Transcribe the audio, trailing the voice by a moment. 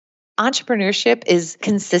Entrepreneurship is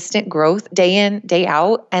consistent growth day in, day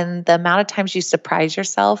out. And the amount of times you surprise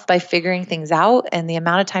yourself by figuring things out and the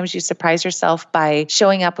amount of times you surprise yourself by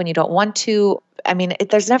showing up when you don't want to. I mean,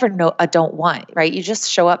 there's never a don't want, right? You just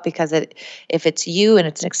show up because if it's you and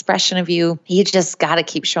it's an expression of you, you just got to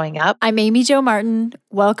keep showing up. I'm Amy Jo Martin.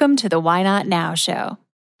 Welcome to the Why Not Now show.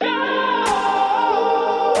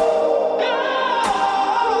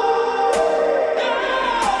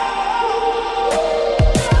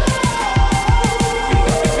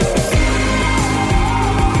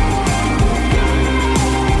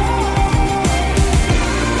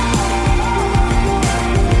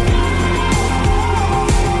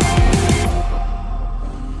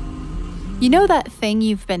 You know that thing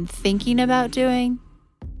you've been thinking about doing?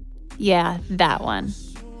 Yeah, that one.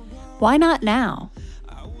 Why not now?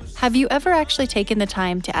 Have you ever actually taken the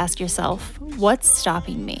time to ask yourself, what's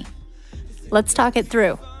stopping me? Let's talk it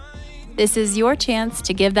through. This is your chance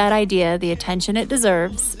to give that idea the attention it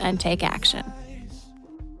deserves and take action.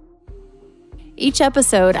 Each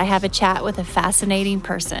episode, I have a chat with a fascinating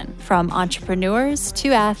person, from entrepreneurs to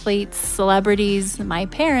athletes, celebrities, my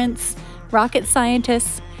parents, rocket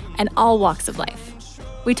scientists, and all walks of life.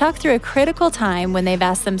 We talk through a critical time when they've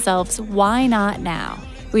asked themselves, why not now?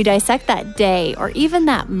 We dissect that day or even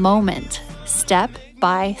that moment, step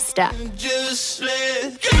by step. Just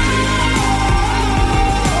let go.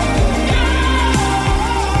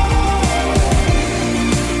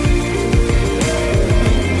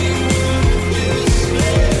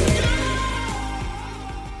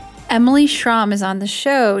 Emily Schromm is on the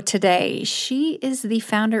show today. She is the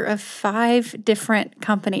founder of 5 different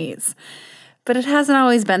companies. But it hasn't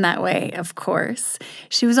always been that way, of course.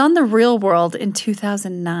 She was on The Real World in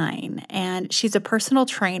 2009, and she's a personal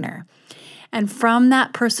trainer. And from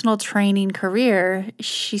that personal training career,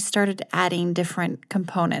 she started adding different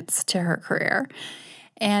components to her career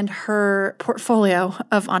and her portfolio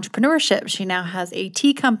of entrepreneurship. She now has a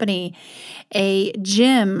tea company, a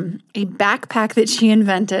gym, a backpack that she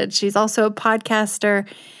invented. She's also a podcaster.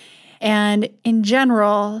 And in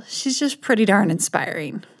general, she's just pretty darn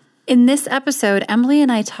inspiring. In this episode, Emily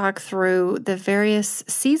and I talk through the various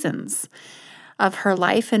seasons of her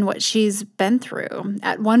life and what she's been through.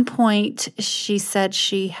 At one point, she said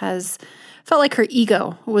she has felt like her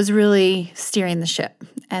ego was really steering the ship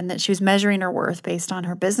and that she was measuring her worth based on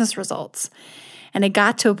her business results. And it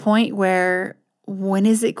got to a point where, when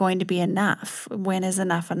is it going to be enough? When is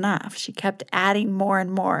enough enough? She kept adding more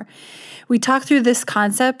and more. We talked through this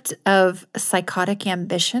concept of psychotic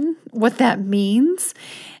ambition, what that means,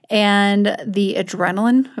 and the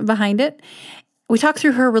adrenaline behind it. We talked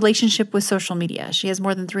through her relationship with social media. She has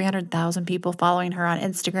more than 300,000 people following her on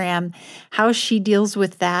Instagram, how she deals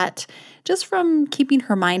with that just from keeping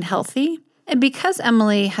her mind healthy. And because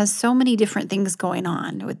Emily has so many different things going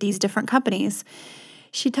on with these different companies,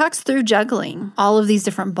 she talks through juggling all of these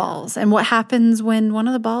different balls and what happens when one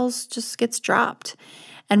of the balls just gets dropped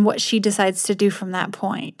and what she decides to do from that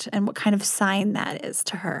point and what kind of sign that is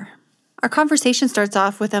to her. Our conversation starts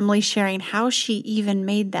off with Emily sharing how she even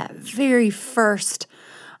made that very first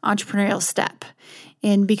entrepreneurial step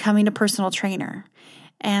in becoming a personal trainer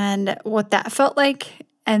and what that felt like,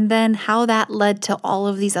 and then how that led to all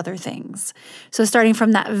of these other things. So starting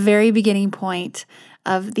from that very beginning point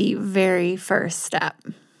of the very first step.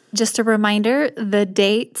 Just a reminder, the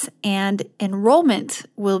dates and enrollment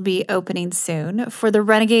will be opening soon for the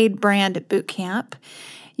Renegade Brand Bootcamp.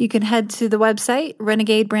 You can head to the website,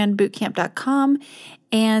 renegadebrandbootcamp.com,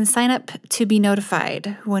 and sign up to be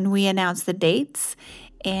notified when we announce the dates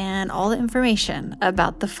and all the information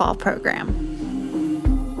about the fall program.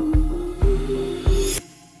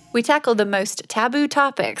 We tackle the most taboo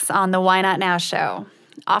topics on the Why Not Now show.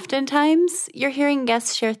 Oftentimes, you're hearing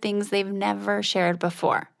guests share things they've never shared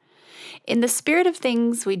before. In the spirit of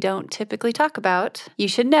things we don't typically talk about, you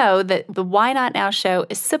should know that the Why Not Now show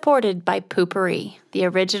is supported by Poo-Pourri, the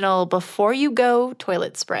original before-you-go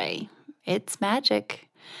toilet spray. It's magic.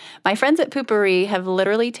 My friends at Poo-Pourri have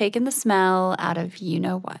literally taken the smell out of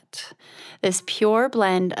you-know-what. This pure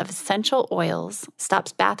blend of essential oils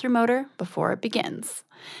stops bathroom odor before it begins.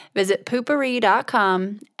 Visit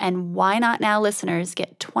poopourri.com, and Why Not Now listeners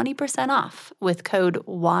get 20% off with code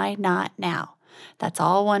WHYNOTNOW. That's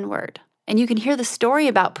all one word. And you can hear the story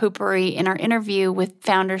about Poo-Pourri in our interview with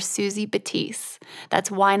founder Susie Batiste.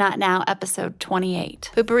 That's Why Not Now, episode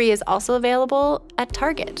 28. Poo-Pourri is also available at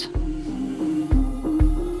Target.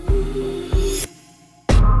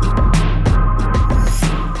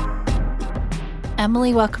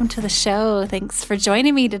 Emily, welcome to the show. Thanks for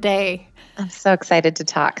joining me today. I'm so excited to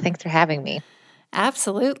talk. Thanks for having me.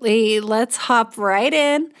 Absolutely. Let's hop right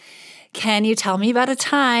in. Can you tell me about a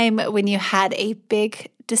time when you had a big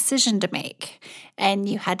decision to make and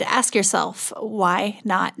you had to ask yourself, why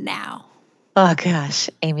not now? Oh gosh,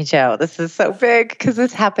 Amy Jo, this is so big because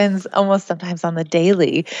this happens almost sometimes on the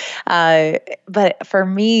daily. But for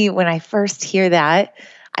me, when I first hear that,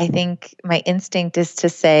 I think my instinct is to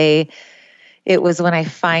say, it was when I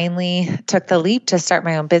finally took the leap to start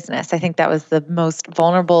my own business. I think that was the most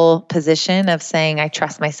vulnerable position of saying, I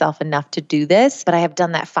trust myself enough to do this, but I have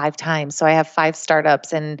done that 5 times. So I have 5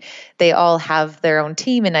 startups and they all have their own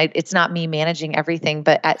team. And it's not me managing everything,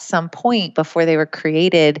 but at some point before they were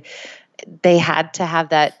created, they had to have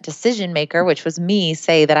that decision maker, which was me,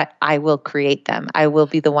 say that I will create them. I will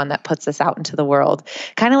be the one that puts this out into the world.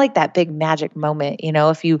 Kind of like that big magic moment.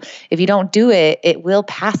 If you don't do it, it will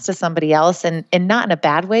pass to somebody else, and not in a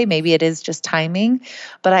bad way. Maybe it is just timing,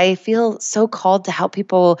 but I feel so called to help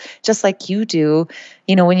people just like you do.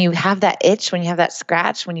 When you have that itch, when you have that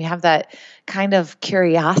scratch, when you have that kind of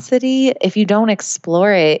curiosity, if you don't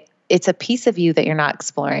explore it, it's a piece of you that you're not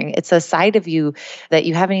exploring. It's a side of you that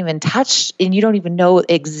you haven't even touched and you don't even know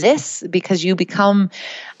exists, because you become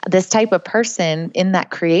this type of person in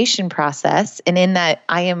that creation process. And in that,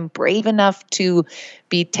 I am brave enough to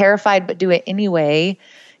be terrified, but do it anyway.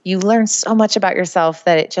 You learn so much about yourself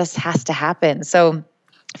that it just has to happen. So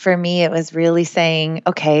for me, it was really saying,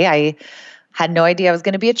 okay, I had no idea I was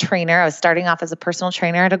going to be a trainer. I was starting off as a personal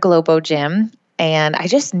trainer at a Globo gym. And I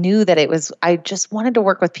just knew that I just wanted to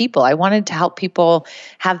work with people. I wanted to help people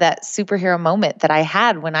have that superhero moment that I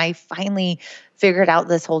had when I finally figured out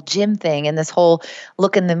this whole gym thing and this whole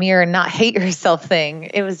look in the mirror and not hate yourself thing.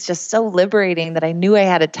 It was just so liberating that I knew I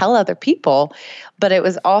had to tell other people. But it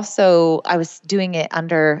was also, I was doing it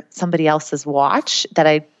under somebody else's watch that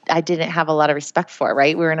I didn't have a lot of respect for,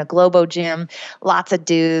 right? We were in a Globo gym, lots of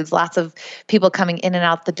dudes, lots of people coming in and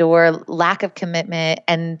out the door, lack of commitment,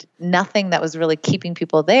 and nothing that was really keeping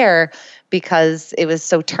people there because it was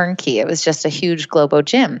so turnkey. It was just a huge Globo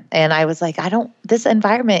gym. And I was like, this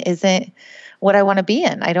environment isn't what I want to be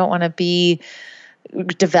in. I don't want to be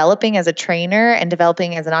developing as a trainer and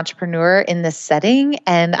developing as an entrepreneur in this setting.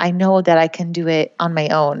 And I know that I can do it on my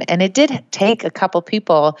own. And it did take a couple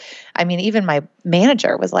people. I mean, even my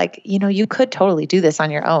manager was like, you could totally do this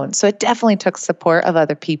on your own. So it definitely took support of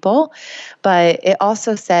other people. But it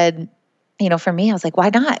also said, for me, I was like,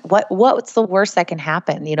 why not? What's the worst that can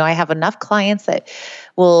happen? I have enough clients that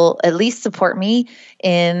will at least support me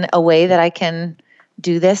in a way that I can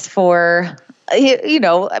do this for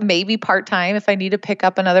maybe part-time. If I need to pick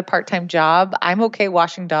up another part-time job, I'm okay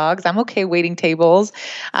washing dogs. I'm okay waiting tables.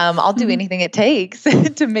 I'll do anything it takes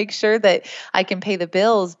to make sure that I can pay the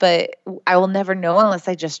bills, but I will never know unless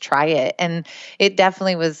I just try it. And it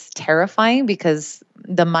definitely was terrifying because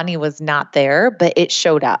the money was not there, but it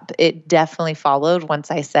showed up. It definitely followed once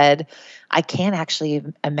I said, I can't actually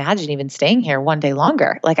imagine even staying here one day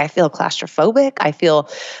longer. Like, I feel claustrophobic. I feel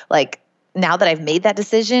like now that I've made that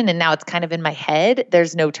decision and now it's kind of in my head,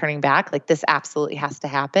 there's no turning back. Like, this absolutely has to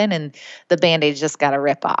happen. And the Band-Aid just got to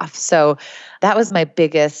rip off. So that was my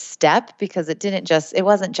biggest step, because it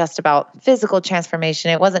wasn't just about physical transformation.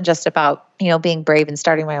 It wasn't just about, being brave and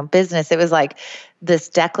starting my own business. It was like this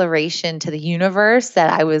declaration to the universe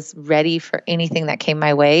that I was ready for anything that came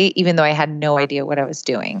my way, even though I had no idea what I was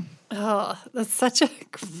doing. Oh, that's such a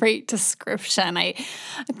great description. I'm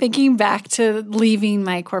thinking back to leaving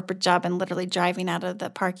my corporate job and literally driving out of the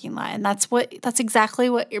parking lot. And that's exactly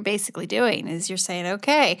what you're basically doing, is you're saying,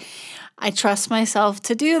 okay, I trust myself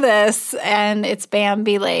to do this, and it's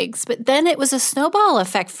Bambi legs. But then it was a snowball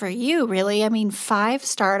effect for you, really. I mean, 5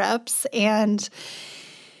 startups. And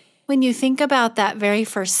when you think about that very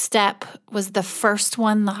first step, was the first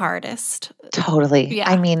one the hardest? Totally. Yeah.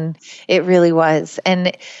 I mean, it really was.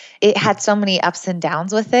 And it had so many ups and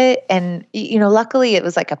downs with it. And, luckily it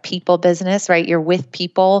was like a people business, right? You're with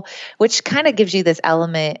people, which kind of gives you this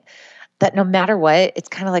element that no matter what, it's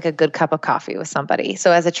kind of like a good cup of coffee with somebody.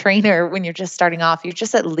 So as a trainer, when you're just starting off,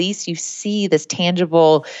 at least you see this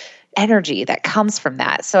tangible energy that comes from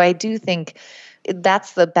that. So I do think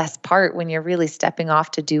that's the best part when you're really stepping off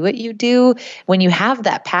to do what you do. When you have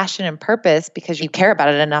that passion and purpose because you care about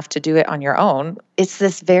it enough to do it on your own, it's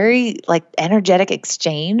this very energetic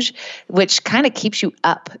exchange, which kind of keeps you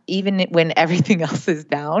up even when everything else is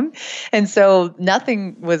down. And so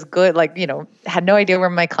nothing was good. Had no idea where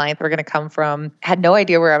my clients were going to come from, had no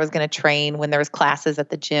idea where I was going to train when there was classes at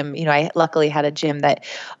the gym. I luckily had a gym that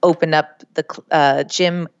opened up the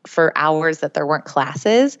gym for hours that there weren't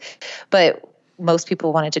classes, but most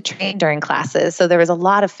people wanted to train during classes. So there was a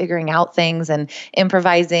lot of figuring out things and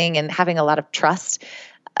improvising and having a lot of trust.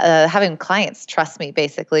 having clients trust me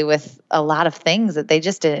basically with a lot of things that they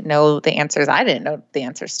just didn't know the answers. I didn't know the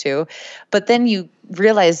answers to. But then you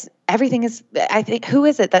realize everything is, I think, who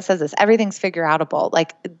is it that says this? Everything's figure outable.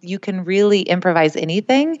 Like you can really improvise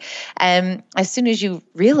anything. And as soon as you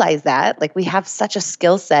realize that, like we have such a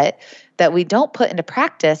skill set that we don't put into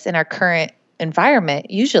practice in our current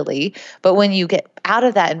environment usually, but when you get out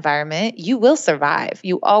of that environment, you will survive.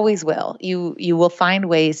 You always will. You will find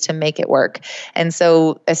ways to make it work. And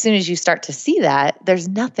so as soon as you start to see that, there's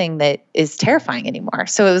nothing that is terrifying anymore.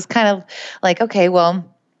 So it was kind of like, okay, well,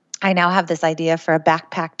 I now have this idea for a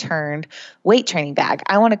backpack turned weight training bag.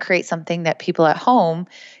 I want to create something that people at home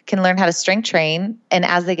can learn how to strength train. And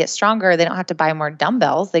as they get stronger, they don't have to buy more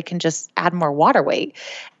dumbbells. They can just add more water weight.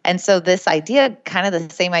 And so this idea, kind of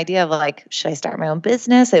the same idea of like, should I start my own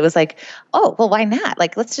business? It was like, oh, well, why not?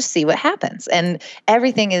 Like, let's just see what happens. And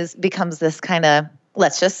everything becomes this kind of,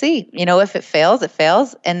 let's just see, if it fails, it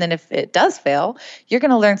fails. And then if it does fail, you're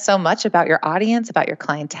going to learn so much about your audience, about your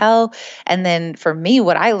clientele. And then for me,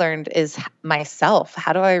 what I learned is myself.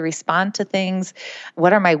 How do I respond to things?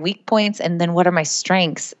 What are my weak points? And then what are my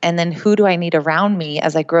strengths? And then who do I need around me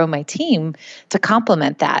as I grow my team to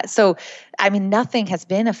complement that? So, nothing has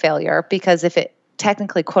been a failure, because if it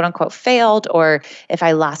technically quote unquote failed, or if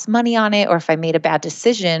I lost money on it, or if I made a bad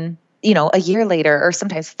decision, a year later, or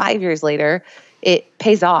sometimes 5 years later, it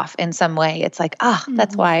pays off in some way. It's like,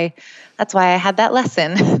 that's why I had that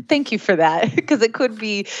lesson. Thank you for that. Because it could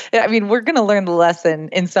be, we're going to learn the lesson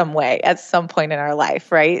in some way at some point in our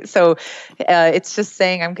life, right? So it's just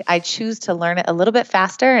saying I choose to learn it a little bit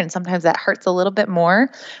faster, and sometimes that hurts a little bit more,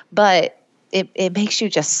 but it makes you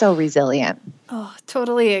just so resilient. Oh,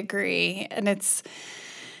 totally agree. And it's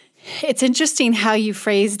interesting how you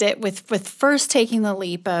phrased it with first taking the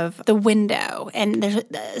leap of the window, and there's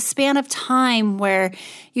a span of time where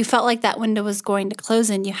you felt like that window was going to close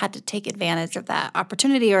and you had to take advantage of that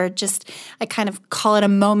opportunity, or just, I kind of call it a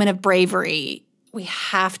moment of bravery. We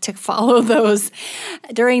have to follow those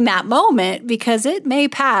during that moment, because it may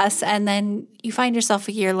pass and then you find yourself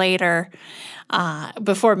a year later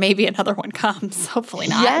before maybe another one comes. Hopefully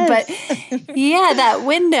not. Yes. But yeah, that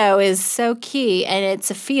window is so key, and it's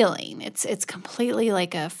a feeling. It's completely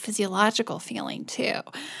like a physiological feeling too.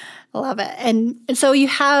 I love it. And so you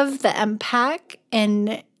have the Unpack,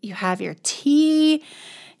 and you have your tea,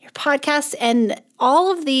 your podcast, and all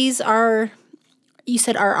of these are, you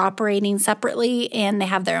said, are operating separately, and they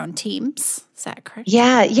have their own teams. Is that correct?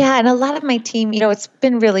 Yeah. And a lot of my team, it's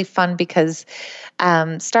been really fun, because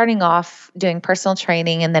starting off doing personal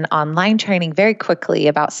training and then online training very quickly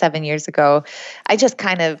about 7 years ago, I just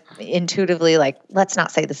kind of intuitively like, let's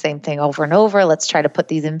not say the same thing over and over. Let's try to put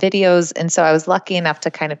these in videos. And so I was lucky enough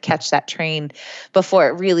to kind of catch that train before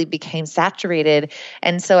it really became saturated.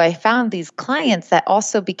 And so I found these clients that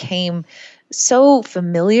also became so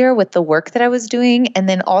familiar with the work that I was doing, and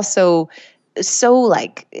then also so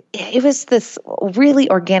like, it was this really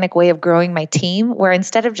organic way of growing my team, where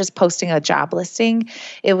instead of just posting a job listing,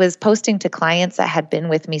 it was posting to clients that had been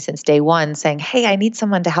with me since day one, saying, hey, I need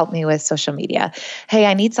someone to help me with social media. Hey,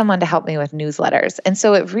 I need someone to help me with newsletters. And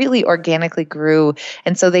so it really organically grew.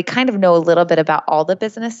 And so they kind of know a little bit about all the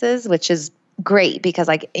businesses, which is great, because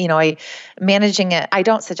I managing it, I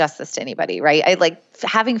don't suggest this to anybody, right? I like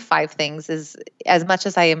having 5 things is, as much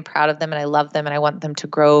as I am proud of them and I love them and I want them to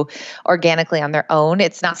grow organically on their own,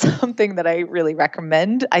 it's not something that I really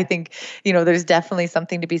recommend. I think, there's definitely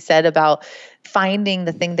something to be said about finding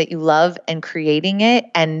the thing that you love and creating it,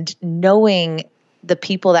 and knowing the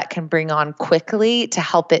people that can bring on quickly to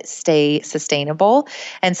help it stay sustainable.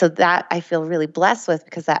 And so that I feel really blessed with,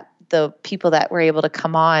 because the people that were able to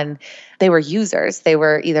come on, they were users. They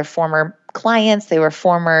were either former clients, they were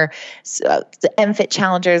former MFIT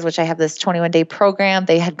challengers, which I have this 21-day program.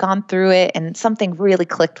 They had gone through it and something really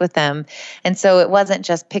clicked with them. And so it wasn't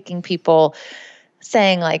just picking people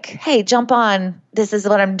saying like, hey, jump on, this is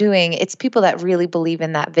what I'm doing. It's people that really believe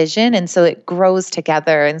in that vision. And so it grows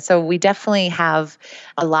together. And so we definitely have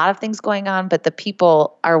a lot of things going on, but the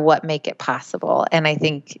people are what make it possible. And I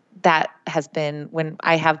think that has been when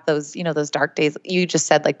I have those, those dark days, you just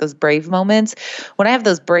said like those brave moments. When I have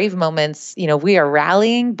those brave moments, we are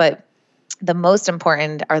rallying, but the most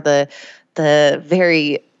important are the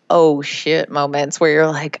very, oh shit moments where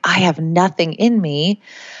you're like, I have nothing in me.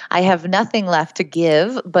 I have nothing left to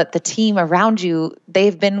give, but the team around you,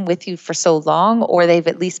 they've been with you for so long, or they've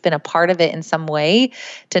at least been a part of it in some way,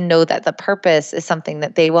 to know that the purpose is something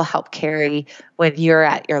that they will help carry when you're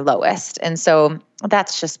at your lowest. And so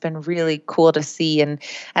that's just been really cool to see. And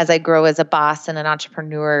as I grow as a boss and an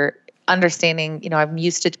entrepreneur, understanding, I'm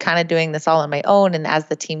used to kind of doing this all on my own. And as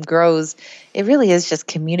the team grows, it really is just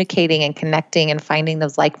communicating and connecting and finding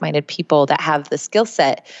those like-minded people that have the skill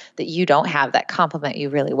set that you don't have that complement you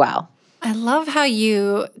really well. I love how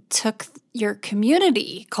you took your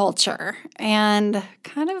community culture and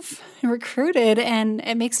kind of recruited, and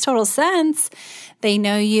it makes total sense. They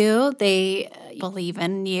know you, they believe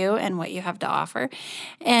in you and what you have to offer,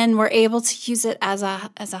 and we're able to use it as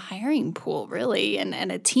a hiring pool, really,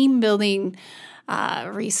 and a team building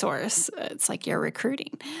resource. It's like you're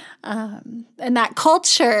recruiting. And that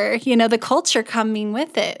culture, the culture coming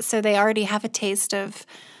with it. So they already have a taste of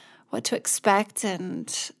what to expect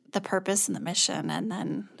and the purpose and the mission, and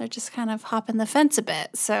then they're just kind of hopping the fence a bit.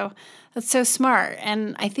 So that's so smart.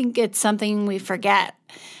 And I think it's something we forget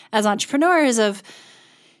as entrepreneurs of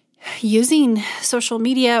using social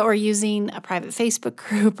media or using a private Facebook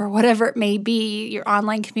group or whatever it may be, your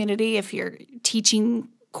online community, if you're teaching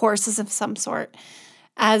courses of some sort,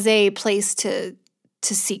 as a place to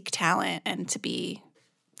seek talent and to be,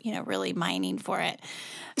 really mining for it.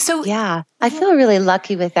 So yeah, I feel really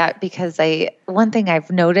lucky with that because one thing I've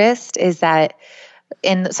noticed is that,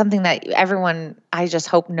 and something that everyone, I just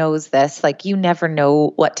hope knows this, like you never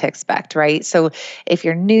know what to expect, right? So if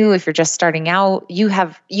you're new, if you're just starting out, you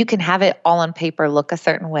can have it all on paper look a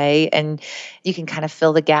certain way, and you can kind of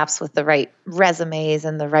fill the gaps with the right resumes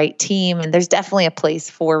and the right team. And there's definitely a place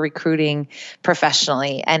for recruiting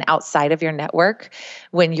professionally and outside of your network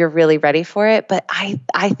when you're really ready for it. But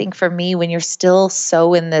I think for me, when you're still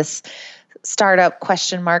so in this startup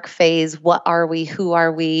question mark phase, what are we? Who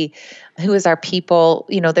are we? Who is our people?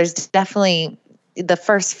 There's definitely the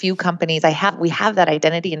first few companies we have that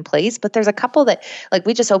identity in place, but there's a couple that, like,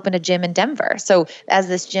 we just opened a gym in Denver. So as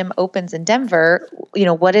this gym opens in Denver,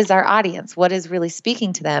 what is our audience? What is really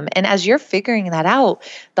speaking to them? And as you're figuring that out,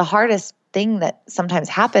 the hardest thing that sometimes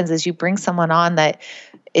happens is you bring someone on that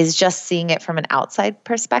is just seeing it from an outside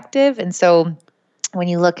perspective. And so when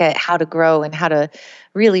you look at how to grow and how to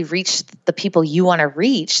really reach the people you want to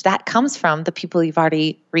reach, that comes from the people you've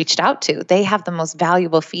already reached out to. They have the most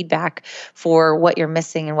valuable feedback for what you're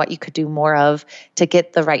missing and what you could do more of to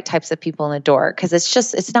get the right types of people in the door. Because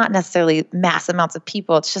it's not necessarily mass amounts of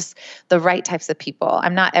people. It's just the right types of people.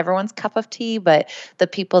 I'm not everyone's cup of tea, but the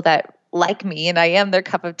people that like me and I am their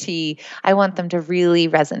cup of tea, I want them to really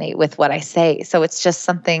resonate with what I say. So it's just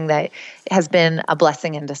something that has been a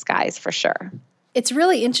blessing in disguise for sure. It's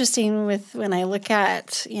really interesting when I look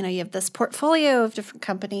at, you have this portfolio of different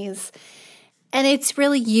companies, and it's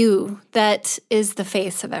really you that is the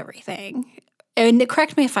face of everything. And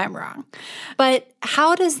correct me if I'm wrong, but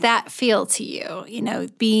how does that feel to you?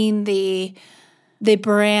 Being the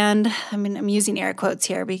brand, I'm using air quotes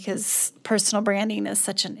here because personal branding is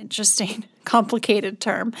such an interesting, complicated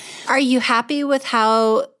term. Are you happy with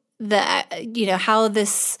how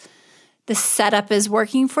this setup is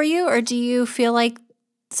working for you, or do you feel like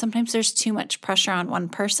sometimes there's too much pressure on one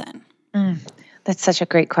person? That's such a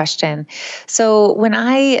great question. So when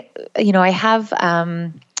I have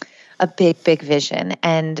a big vision,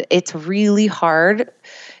 and it's really hard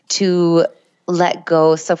to let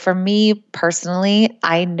go. So for me personally,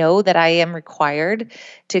 I know that I am required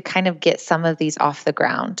to kind of get some of these off the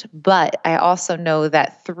ground, but I also know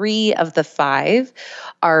that 3 of the 5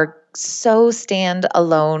 are so stand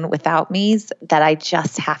alone without me's that I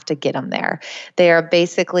just have to get them there. They are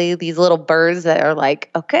basically these little birds that are like,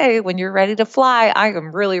 okay, when you're ready to fly, I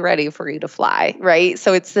am really ready for you to fly, right?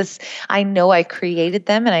 So it's this, I know I created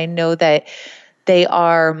them, and I know that they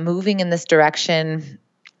are moving in this direction,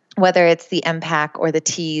 whether it's the MPAC or the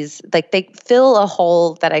T's, like they fill a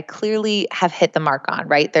hole that I clearly have hit the mark on,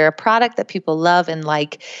 right? They're a product that people love and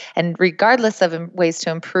like, and regardless of ways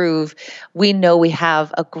to improve, we know we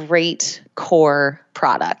have a great core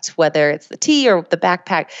product, whether it's the tee or the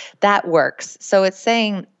backpack, that works. So it's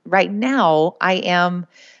saying right now I am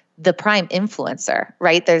the prime influencer,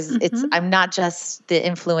 right? I'm not just the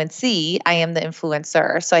influencee, I am the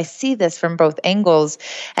influencer. So I see this from both angles.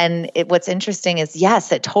 And what's interesting is,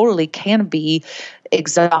 yes, it totally can be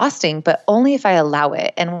exhausting, but only if I allow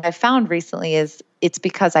it. And what I found recently is it's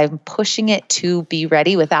because I'm pushing it to be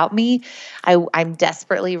ready without me. I'm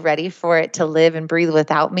desperately ready for it to live and breathe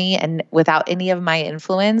without me and without any of my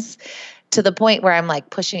influence, to the point where I'm like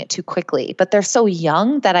pushing it too quickly. But they're so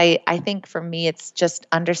young that I think for me, it's just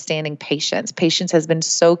understanding patience. Patience has been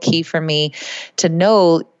so key for me to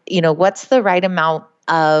know, what's the right amount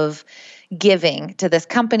of giving to this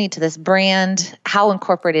company, to this brand? How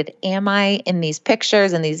incorporated am I in these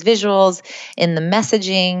pictures and these visuals, in the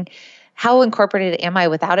messaging? How incorporated am I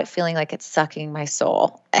without it feeling like it's sucking my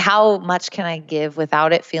soul? How much can I give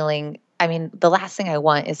without it feeling I mean, the last thing I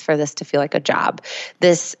want is for this to feel like a job.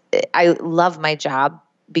 I love my job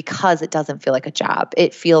because it doesn't feel like a job.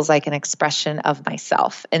 It feels like an expression of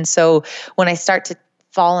myself. And so when I start to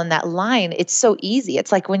fall in that line, it's so easy.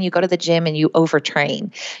 It's like when you go to the gym and you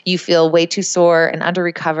overtrain. You feel way too sore and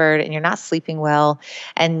under-recovered and you're not sleeping well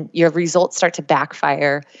and your results start to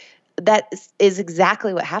backfire. That is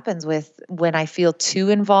exactly what happens with when I feel too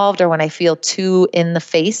involved or when I feel too in the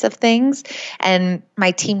face of things. And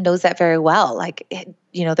my team knows that very well. Like,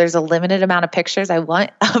 there's a limited amount of pictures I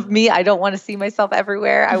want of me. I don't want to see myself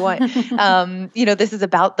everywhere. I want, this is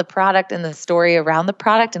about the product and the story around the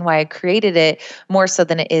product and why I created it more so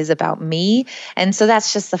than it is about me. And so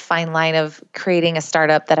that's just the fine line of creating a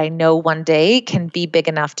startup that I know one day can be big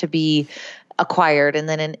enough to be acquired, and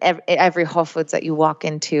then in every Whole Foods that you walk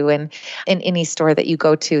into and in any store that you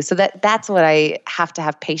go to. So that's what I have to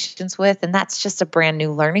have patience with. And that's just a brand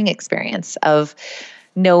new learning experience of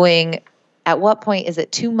knowing at what point is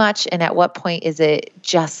it too much and at what point is it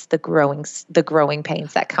just the growing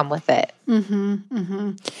pains that come with it. Mm-hmm,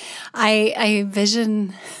 mm-hmm. I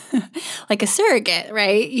vision like a surrogate,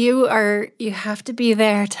 right? You have to be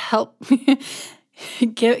there to help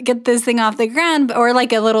get this thing off the ground, or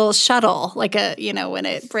like a little shuttle, like when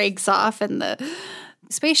it breaks off in the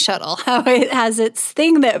space shuttle, how it has its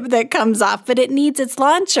thing that comes off, but it needs its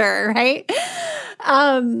launcher, right?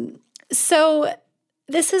 So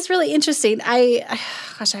this is really interesting. I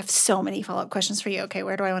have so many follow-up questions for you. Okay,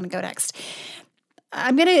 where do I want to go next?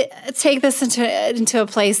 I'm going to take this into a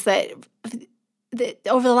place that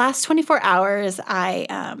over the last 24 hours, a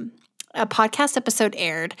podcast episode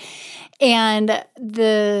aired. And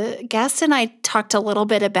the guest and I talked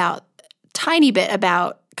tiny bit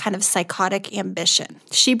about kind of psychotic ambition.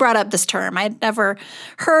 She brought up this term. I'd never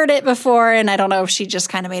heard it before, and I don't know if she just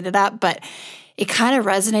kind of made it up, but it kind of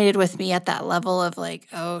resonated with me at that level of like,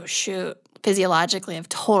 oh shoot, physiologically I've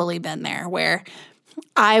totally been there, where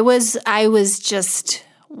I was just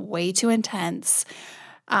way too intense,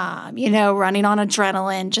 running on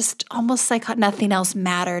adrenaline, just almost like nothing else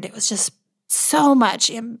mattered. It was just so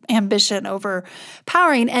much ambition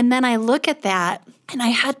overpowering. And then I look at that and I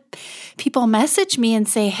had people message me and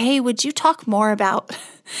say, hey, would you talk more about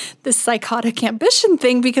this psychotic ambition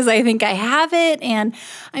thing? Because I think I have it. And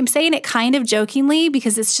I'm saying it kind of jokingly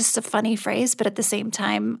because it's just a funny phrase. But at the same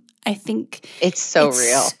time, I think it's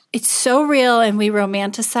real. It's so real. And we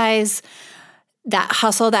romanticize that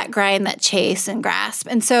hustle, that grind, that chase and grasp.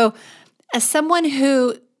 And so as someone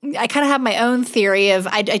who I kind of have my own theory of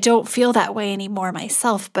I don't feel that way anymore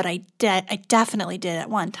myself, but I definitely did at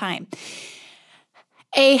one time.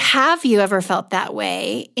 Have you ever felt that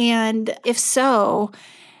way? And if so,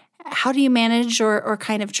 how do you manage or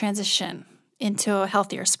kind of transition into a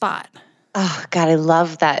healthier spot? Oh, God, I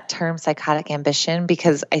love that term psychotic ambition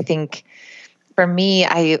because I think for me,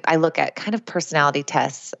 I look at kind of personality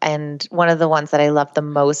tests, and one of the ones that I love the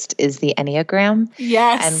most is the Enneagram.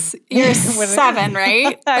 Yes, and you're 7,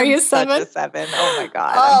 right? Are you 7? Such a 7. Oh my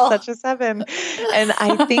God, I'm such a 7. And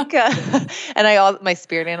I think, my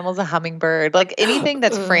spirit animal is a hummingbird. Like anything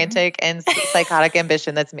that's frantic and psychotic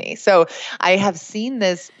ambition, that's me. So I have seen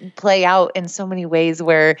this play out in so many ways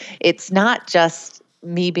where it's not just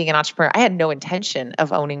me being an entrepreneur. I had no intention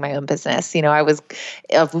of owning my own business. I was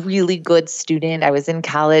a really good student. I was in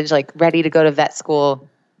college, like ready to go to vet school.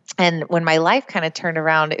 And when my life kind of turned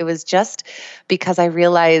around, it was just because I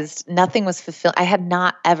realized nothing was fulfilled. I had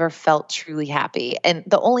not ever felt truly happy. And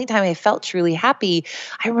the only time I felt truly happy,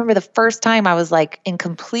 I remember the first time I was like in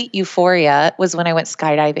complete euphoria was when I went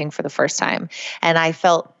skydiving for the first time. And I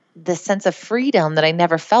felt this sense of freedom that I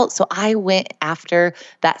never felt. So I went after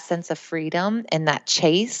that sense of freedom and that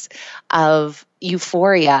chase of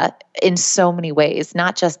euphoria in so many ways,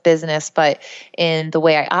 not just business, but in the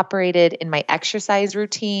way I operated, in my exercise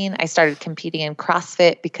routine. I started competing in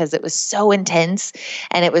CrossFit because it was so intense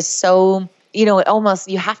and it was so, it almost,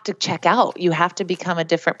 you have to check out. You have to become a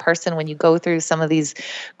different person when you go through some of these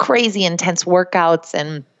crazy intense workouts.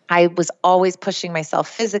 And I was always pushing myself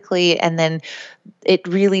physically. And then it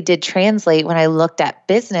really did translate when I looked at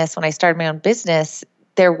business. When I started my own business,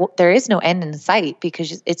 there is no end in sight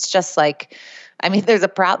because it's just like, there's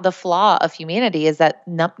the flaw of humanity is that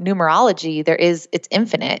numerology, it's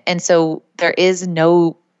infinite. And so there is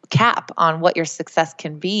no cap on what your success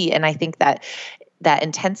can be. And I think that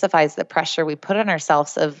intensifies the pressure we put on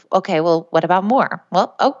ourselves of, okay, well, what about more?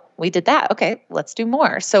 Well, we did that. Okay, let's do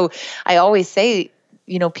more. So I always say,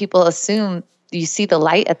 people assume you see the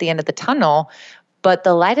light at the end of the tunnel, but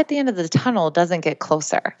the light at the end of the tunnel doesn't get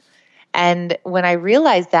closer. And when I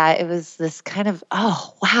realized that, it was this kind of,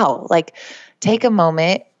 oh, wow, like take a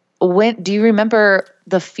moment. Do you remember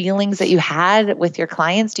the feelings that you had with your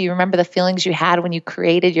clients? Do you remember the feelings you had when you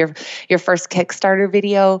created your first Kickstarter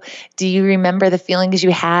video? Do you remember the feelings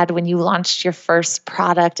you had when you launched your first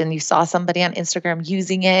product and you saw somebody on Instagram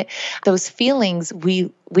using it? Those feelings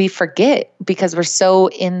we forget because we're so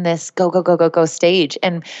in this go stage.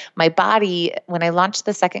 And my body, when I launched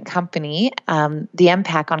the second company, the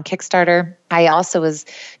MPAC on Kickstarter, I also was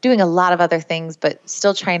doing a lot of other things, but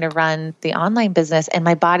still trying to run the online business, and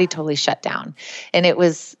my body totally shut down. And it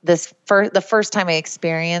was the first time I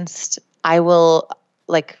experienced,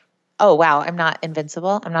 oh wow, I'm not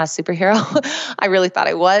invincible. I'm not a superhero. I really thought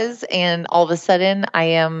I was. And all of a sudden I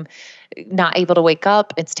am not able to wake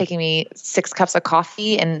up. It's taking me 6 cups of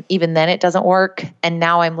coffee, and even then it doesn't work. And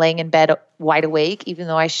now I'm laying in bed wide awake, even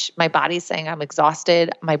though my body's saying I'm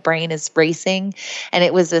exhausted. My brain is racing. And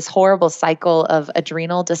it was this horrible cycle of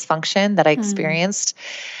adrenal dysfunction that I experienced.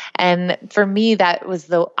 And for me, that was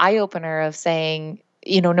the eye-opener of saying,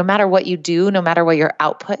 no matter what you do, no matter what your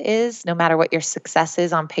output is, no matter what your success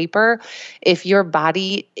is on paper, if your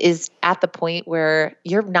body is at the point where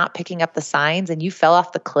you're not picking up the signs and you fell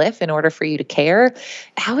off the cliff in order for you to care,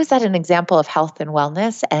 how is that an example of health and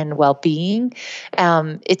wellness and well-being?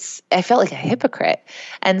 I felt like a hypocrite.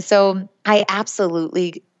 And so I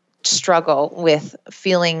absolutely struggle with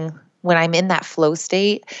feeling when I'm in that flow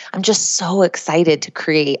state. I'm just so excited to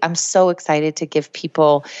create. I'm so excited to give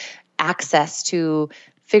people access to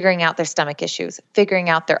figuring out their stomach issues, figuring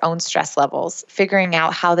out their own stress levels, figuring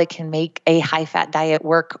out how they can make a high-fat diet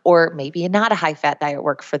work, or maybe not a high-fat diet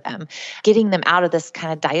work for them, getting them out of this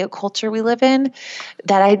kind of diet culture we live in,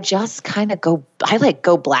 that I just kind of go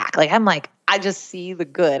black. I just see the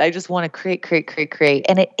good. I just want to create.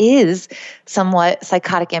 And it is somewhat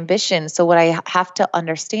psychotic ambition. So what I have to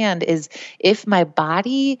understand is if my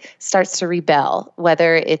body starts to rebel,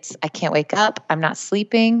 whether it's I can't wake up, I'm not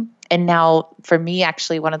sleeping. And now for me,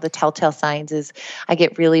 actually, one of the telltale signs is I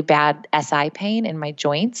get really bad SI pain in my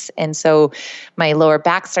joints. And so my lower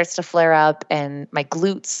back starts to flare up, and my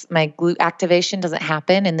glute activation doesn't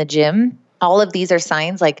happen in the gym. All of these are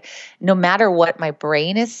signs, like no matter what my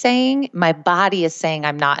brain is saying, my body is saying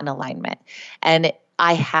I'm not in alignment. And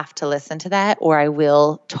I have to listen to that or I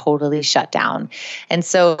will totally shut down. And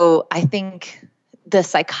so I think the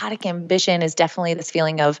psychotic ambition is definitely this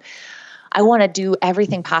feeling of, I want to do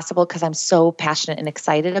everything possible because I'm so passionate and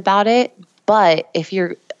excited about it. But if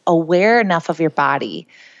you're aware enough of your body,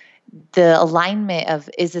 the alignment of,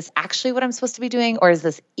 is this actually what I'm supposed to be doing? Or is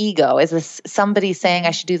this ego? Is this somebody saying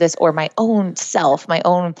I should do this? Or my own self, my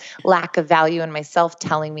own lack of value in myself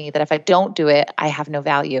telling me that if I don't do it, I have no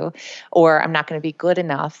value or I'm not going to be good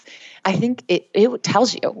enough. I think it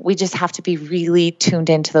tells you. We just have to be really tuned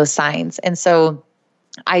into those signs. And so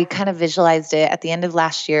I kind of visualized it at the end of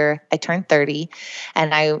last year. I turned 30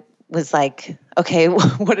 and I was like, okay,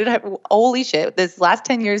 holy shit, this last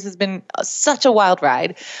 10 years has been such a wild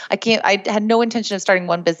ride. I had no intention of starting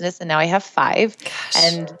one business and now I have 5. Gosh.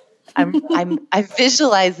 And I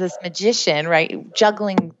visualize this magician, right?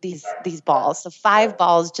 Juggling these balls. So 5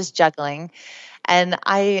 balls just juggling. And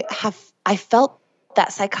I felt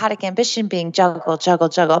that psychotic ambition being juggle,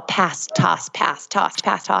 pass, toss.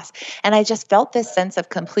 And I just felt this sense of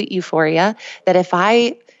complete euphoria that if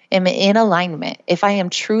I am in alignment, if I am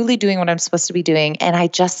truly doing what I'm supposed to be doing and I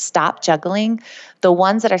just stop juggling, the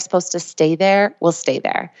ones that are supposed to stay there will stay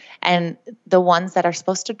there. And the ones that are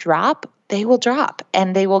supposed to drop, they will drop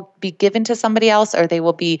and they will be given to somebody else, or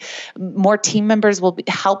more team members will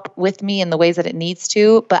help with me in the ways that it needs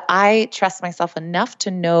to. But I trust myself enough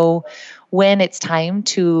to know when it's time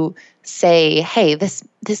to say, hey, this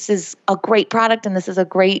is a great product and this is a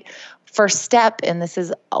great first step and this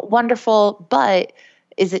is wonderful, but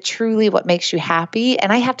is it truly what makes you happy?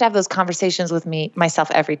 And I have to have those conversations with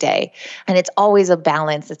myself every day. And it's always a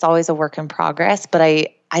balance. It's always a work in progress. But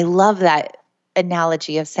I love that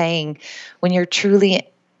analogy of saying when you're truly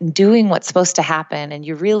doing what's supposed to happen and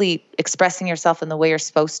you're really expressing yourself in the way you're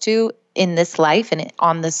supposed to in this life and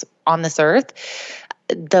on this earth,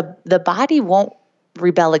 the body won't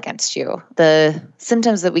rebel against you. The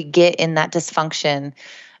symptoms that we get in that dysfunction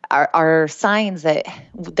are signs that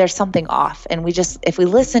there's something off. And if we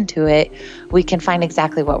listen to it, we can find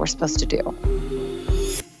exactly what we're supposed to do.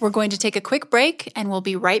 We're going to take a quick break and we'll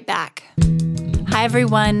be right back. Hi,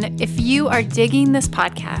 everyone. If you are digging this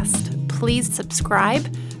podcast, please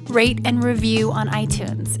subscribe, rate, and review on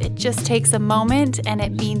iTunes. It just takes a moment and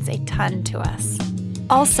it means a ton to us.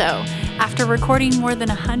 Also, after recording more than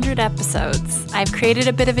 100 episodes, I've created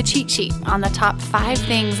a bit of a cheat sheet on the top 5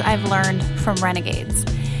 things I've learned from renegades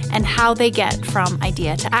and how they get from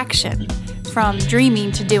idea to action, from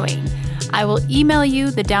dreaming to doing. I will email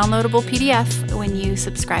you the downloadable PDF when you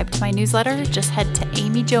subscribe to my newsletter. Just head to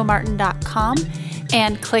amyjomartin.com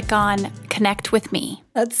and click on Connect with Me.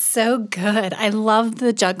 That's so good. I love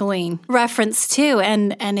the juggling reference too.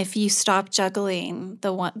 And if you stop juggling,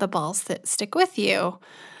 the balls that stick with you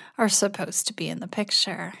are supposed to be in the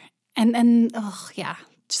picture. And oh yeah,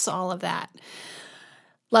 just all of that.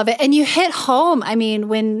 Love it. And you hit home. I mean,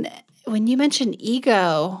 when you mentioned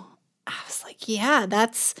ego, I was like, yeah,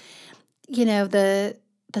 that's,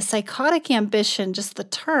 the psychotic ambition, just the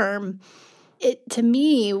term. It, to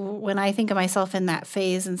me, when I think of myself in that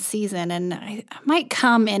phase and season, and I might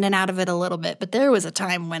come in and out of it a little bit, but there was a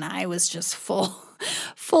time when I was just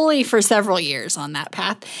fully for several years on that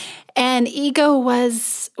path. And ego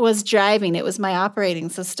was driving. It was my operating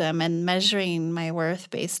system and measuring my worth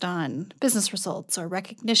based on business results or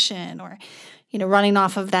recognition or, running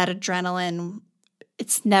off of that adrenaline.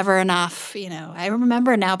 It's never enough. I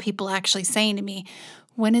remember now people actually saying to me,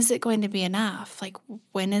 when is it going to be enough? Like,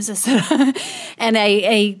 when is this? And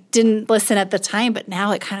I didn't listen at the time, but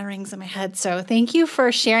now it kind of rings in my head. So thank you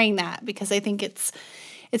for sharing that, because I think it's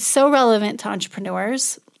so relevant to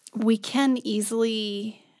entrepreneurs. We can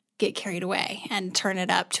easily get carried away and turn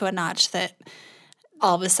it up to a notch that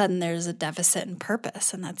all of a sudden there's a deficit in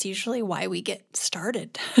purpose. And that's usually why we get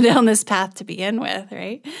started down this path to begin with,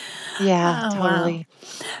 right? Yeah, totally. Wow.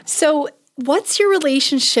 So what's your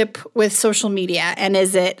relationship with social media, and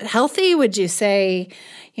is it healthy? Would you say,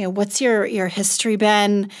 what's your history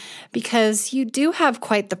been? Because you do have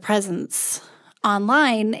quite the presence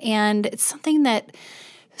online, and it's something that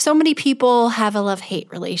so many people have a love-hate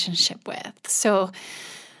relationship with. So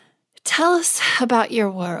tell us about your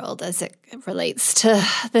world as it relates to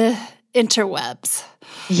the interwebs.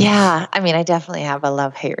 Yeah, I mean, I definitely have a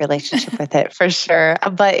love-hate relationship with it for sure.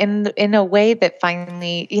 But in a way that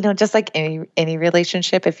finally, just like any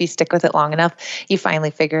relationship, if you stick with it long enough, you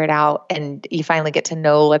finally figure it out and you finally get to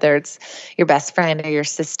know whether it's your best friend or your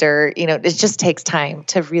sister. It just takes time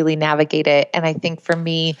to really navigate it. And I think for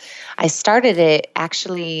me, I started it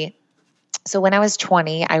actually. So when I was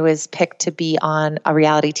 20, I was picked to be on a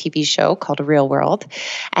reality TV show called Real World.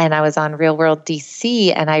 And I was on Real World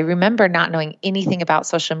DC. And I remember not knowing anything about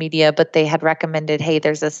social media, but they had recommended, hey,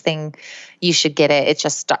 there's this thing, you should get it. It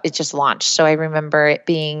just launched. So I remember it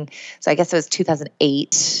being, so I guess it was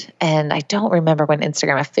 2008. And I don't remember when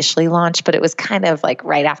Instagram officially launched, but it was kind of like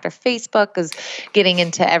right after Facebook was getting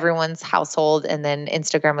into everyone's household. And then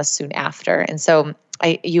Instagram was soon after. And so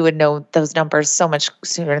you would know those numbers so much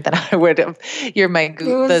sooner than I would have. You're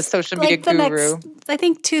the social media guru. I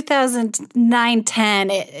think 2009, 10,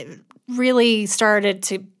 it really started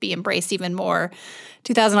to be embraced even more.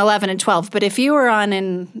 2011 and 12. But if you were on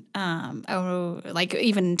in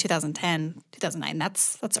even 2010, 2009,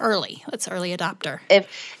 that's early. That's early adopter. It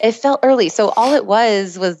felt early. So all it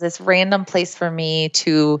was this random place for me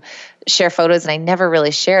to share photos, and I never really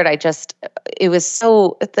shared.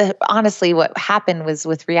 Honestly, what happened was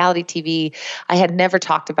with reality TV, I had never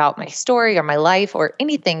talked about my story or my life or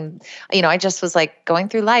anything. I just was like going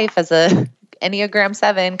through life as a Enneagram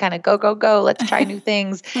 7, kind of go, let's try new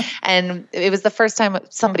things. And it was the first time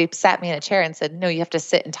somebody sat me in a chair and said, no, you have to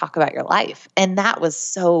sit and talk about your life. And that was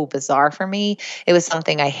so bizarre for me. It was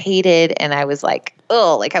something I hated. And I was like,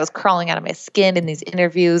 I was crawling out of my skin in these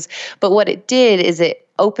interviews. But what it did is it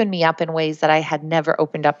opened me up in ways that I had never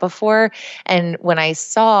opened up before. And when I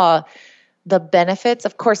saw the benefits,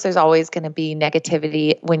 of course, there's always going to be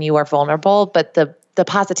negativity when you are vulnerable, but the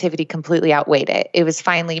positivity completely outweighed it. It was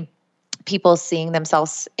finally people seeing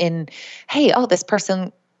themselves in, hey, this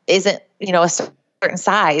person isn't, a certain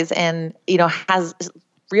size and, has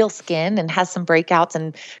real skin and has some breakouts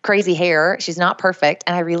and crazy hair. She's not perfect.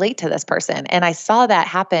 And I relate to this person. And I saw that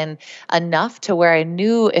happen enough to where I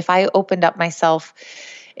knew if I opened up myself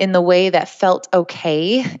in the way that felt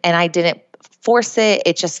okay and I didn't force it,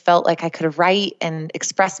 it just felt like I could write and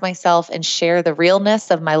express myself and share the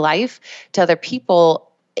realness of my life to other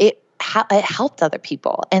people. It helped other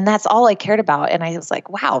people. And that's all I cared about. And I was like,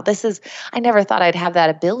 wow, I never thought I'd have that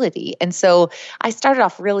ability. And so I started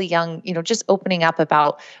off really young, just opening up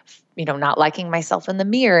about, not liking myself in the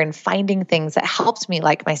mirror and finding things that helped me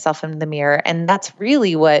like myself in the mirror. And that's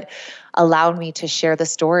really what allowed me to share the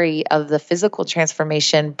story of the physical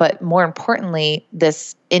transformation, but more importantly,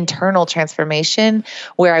 this internal transformation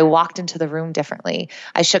where I walked into the room differently.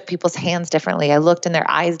 I shook people's hands differently. I looked in their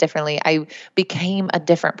eyes differently. I became a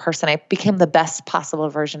different person. I became the best possible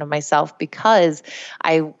version of myself because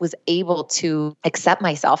I was able to accept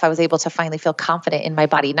myself. I was able to finally feel confident in my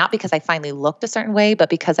body, not because I finally looked a certain way, but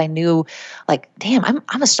because I knew like, damn,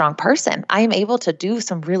 I'm a strong person. I am able to do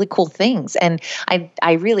some really cool things. And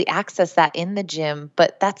I really access that in the gym,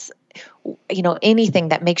 but that's anything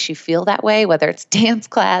that makes you feel that way, whether it's dance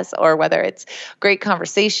class or whether it's great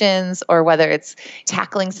conversations or whether it's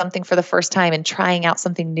tackling something for the first time and trying out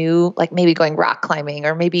something new, like maybe going rock climbing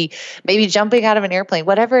or maybe jumping out of an airplane,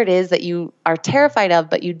 whatever it is that you are terrified of,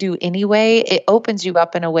 but you do anyway, it opens you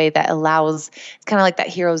up in a way that allows, it's kind of like that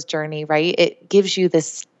hero's journey, right? It gives you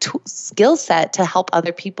this skill set to help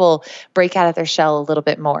other people break out of their shell a little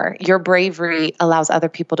bit more. Your bravery allows other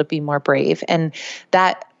people to be more brave. And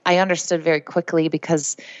that I understood very quickly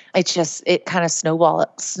because it kind of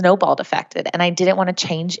snowballed affected. And I didn't want to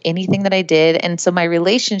change anything that I did. And so my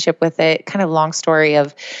relationship with it, kind of long story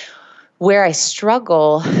of where I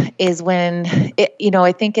struggle is when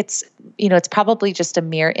I think it's probably just a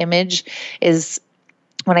mirror image is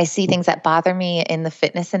when I see things that bother me in the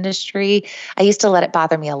fitness industry. I used to let it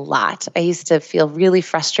bother me a lot. I used to feel really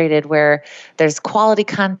frustrated where there's quality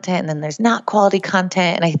content and then there's not quality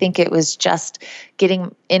content. And I think it was just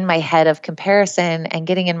getting in my head of comparison and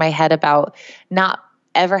getting in my head about not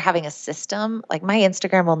ever having a system. Like my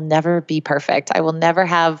Instagram will never be perfect. I will never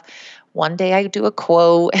have one day I do a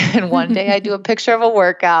quote and one day I do a picture of a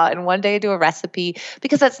workout and one day I do a recipe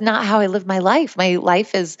because that's not how I live my life. My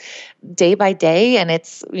life is day by day and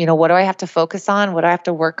it's, what do I have to focus on? What do I have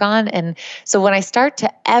to work on? And so when I start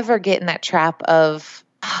to ever get in that trap of,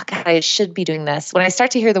 oh God, I should be doing this. When I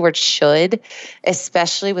start to hear the word should,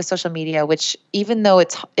 especially with social media, which even though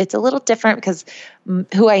it's a little different because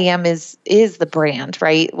who I am is the brand,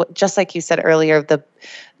 right? Just like you said earlier,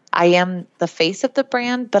 I am the face of the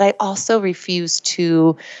brand, but I also refuse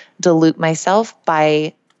to dilute myself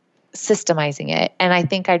by systemizing it. And I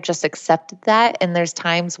think I just accepted that. And there's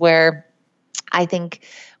times where I think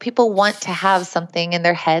people want to have something in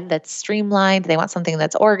their head that's streamlined. They want something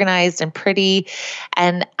that's organized and pretty.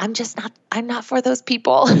 And I'm not for those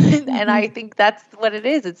people. And I think that's what it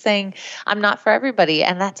is. It's saying I'm not for everybody.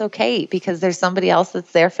 And that's okay because there's somebody else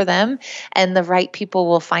that's there for them. And the right people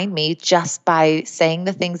will find me just by saying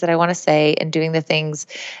the things that I want to say and doing the things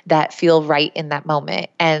that feel right in that moment.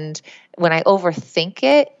 And when I overthink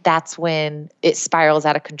it, that's when it spirals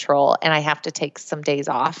out of control and I have to take some days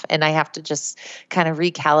off and I have to just kind of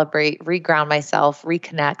recalibrate, reground myself,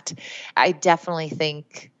 reconnect. I definitely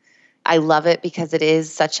think I love it because it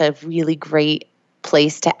is such a really great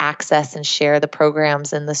place to access and share the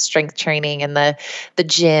programs and the strength training and the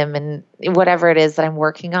gym and whatever it is that I'm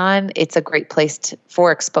working on. It's a great place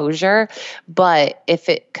for exposure. But if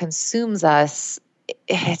it consumes us,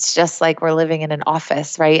 it's just like we're living in an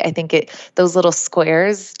office, right? I think those little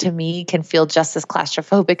squares to me can feel just as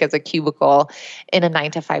claustrophobic as a cubicle in a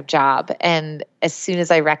 9-to-5 job. And as soon as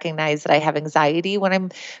I recognize that I have anxiety when I'm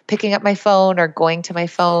picking up my phone or going to my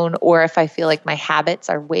phone, or if I feel like my habits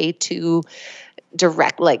are way too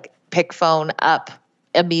direct, like pick phone up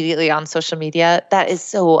immediately on social media, that is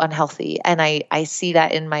so unhealthy. And I see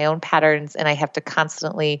that in my own patterns and I have to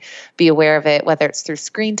constantly be aware of it, whether it's through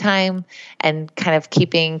screen time and kind of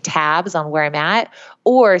keeping tabs on where I'm at,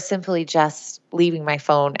 or simply just leaving my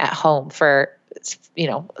phone at home for,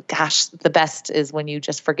 the best is when you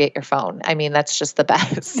just forget your phone. I mean, that's just the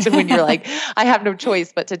best when you're like, I have no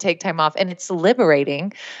choice but to take time off. And it's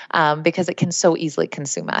liberating because it can so easily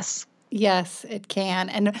consume us. Yes, it can.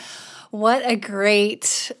 And what a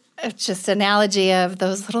great just analogy of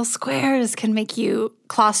those little squares can make you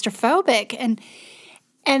claustrophobic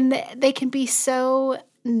and they can be so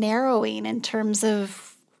narrowing in terms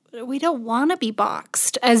of we don't want to be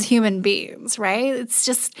boxed as human beings, right? It's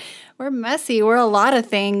just we're messy. We're a lot of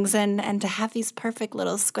things and to have these perfect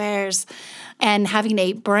little squares and having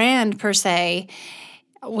a brand per se,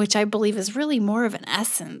 which I believe is really more of an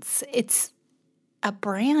essence. A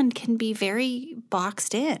brand can be very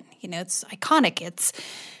boxed in. It's iconic. It's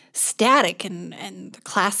static. And the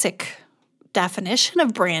classic definition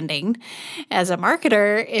of branding as a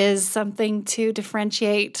marketer is something to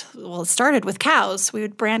differentiate. Well, it started with cows. We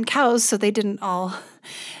would brand cows so they didn't all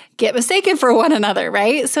get mistaken for one another,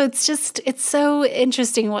 right? So it's so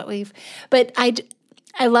interesting but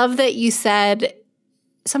I love that you said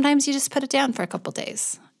sometimes you just put it down for a couple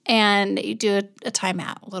days and you do a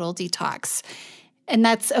timeout, a little detox. And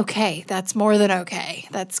that's okay. That's more than okay.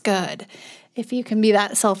 That's good. If you can be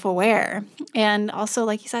that self-aware. And also,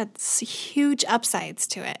 like you said, huge upsides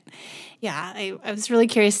to it. Yeah, I was really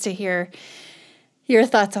curious to hear your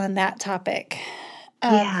thoughts on that topic.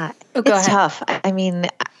 It's tough. I mean,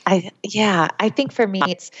 I think for me,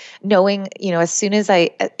 it's knowing, as soon as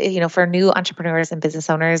for new entrepreneurs and business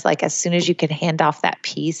owners, like as soon as you can hand off that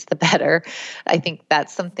piece, the better. I think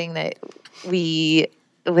that's something that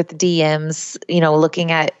with DMs,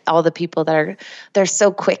 looking at all the people they're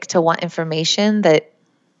so quick to want information that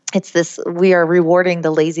we are rewarding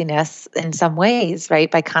the laziness in some ways, right?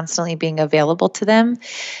 By constantly being available to them.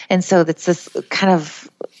 And so it's this kind of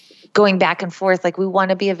going back and forth. Like we want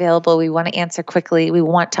to be available. We want to answer quickly. We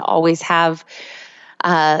want to always have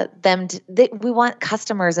we want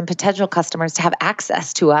customers and potential customers to have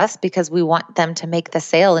access to us because we want them to make the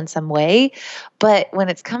sale in some way. But when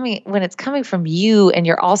it's coming from you and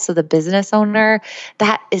you're also the business owner,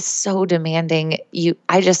 that is so demanding. You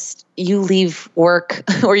leave work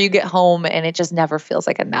or you get home and it just never feels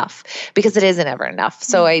like enough because it isn't ever enough.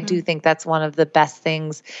 So I do think that's one of the best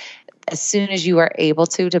things. As soon as you are able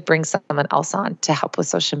to bring someone else on to help with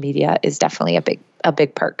social media is definitely a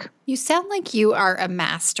big perk. You sound like you are a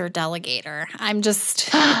master delegator. I'm just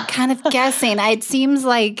kind of guessing. It seems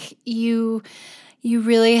like you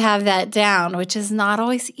really have that down, which is not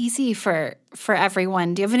always easy for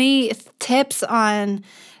everyone. Do you have any tips on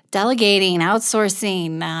delegating,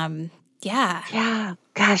 outsourcing? Yeah.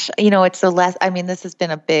 Gosh, it's this has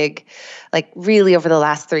been a big, like really over the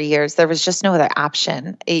last 3 years, there was just no other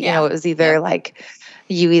option. It was either like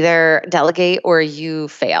you either delegate or you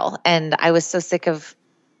fail. And I was so sick of,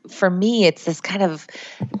 for me, it's this kind of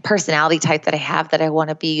personality type that I have that I want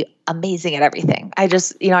to be amazing at everything. I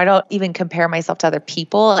just, I don't even compare myself to other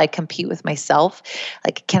people. I compete with myself.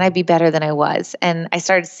 Like, can I be better than I was? And I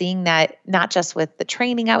started seeing that not just with the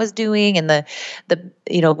training I was doing and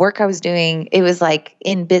the work I was doing. It was like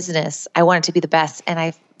in business, I wanted to be the best.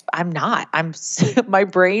 And I'm not. My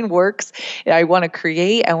brain works. I want to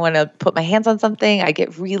create. I want to put my hands on something. I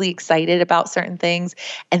get really excited about certain things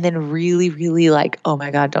and then really, really like, oh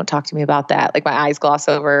my God, don't talk to me about that. Like my eyes gloss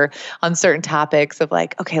over on certain topics of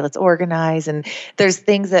like, okay, let's organize. And there's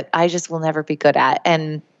things that I just will never be good at.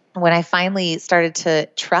 And when I finally started to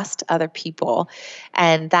trust other people,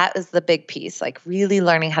 and that was the big piece, like really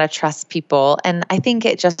learning how to trust people. And I think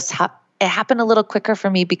it just it happened a little quicker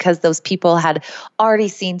for me because those people had already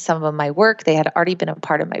seen some of my work. They had already been a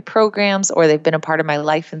part of my programs or they've been a part of my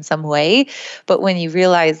life in some way. But when you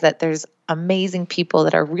realize that there's amazing people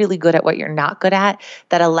that are really good at what you're not good at,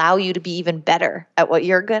 that allow you to be even better at what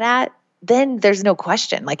you're good at, then there's no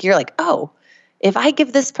question. Like you're like, oh, if I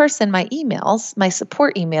give this person my emails, my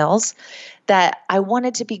support emails that I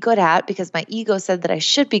wanted to be good at because my ego said that I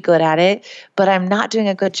should be good at it, but I'm not doing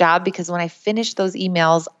a good job because when I finish those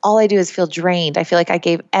emails, all I do is feel drained. I feel like I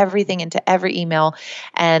gave everything into every email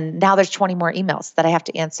and now there's 20 more emails that I have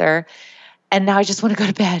to answer. And now I just want to go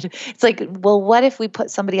to bed. It's like, well, what if we put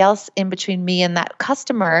somebody else in between me and that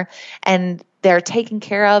customer and they're taken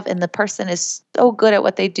care of and the person is so good at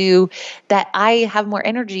what they do that I have more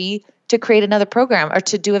energy to create another program or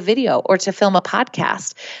to do a video or to film a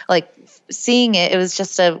podcast. Like seeing it was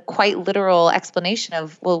just a quite literal explanation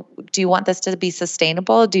of, well, do you want this to be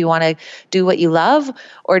sustainable? Do you want to do what you love?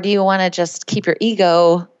 Or do you want to just keep your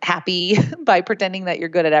ego happy by pretending that you're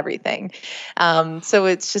good at everything? So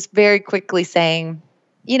it's just very quickly saying,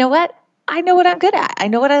 you know what? I know what I'm good at. I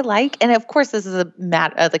know what I like. And of course, this is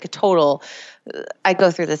like a total, I go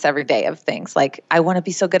through this every day of things like, I want to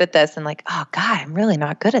be so good at this. And like, oh God, I'm really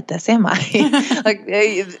not good at this, am I? Like,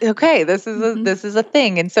 okay, this is a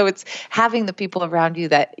thing. And so it's having the people around you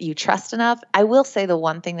that you trust enough. I will say the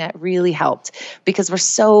one thing that really helped because we're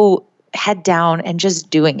so head down and just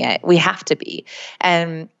doing it. We have to be.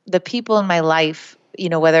 And the people in my life,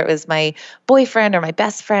 whether it was my boyfriend or my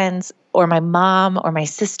best friends or my mom or my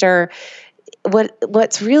sister,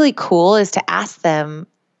 what's really cool is to ask them,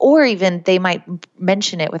 or even they might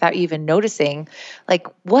mention it without you even noticing, like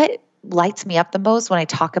what lights me up the most when I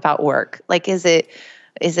talk about work? Like, is it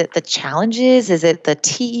the challenges? Is it the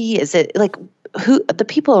tea? Is it like who the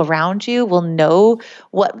people around you will know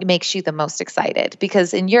what makes you the most excited?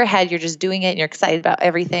 Because in your head, you're just doing it and you're excited about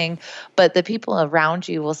everything. But the people around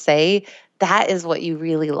you will say, that is what you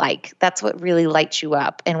really like. That's what really lights you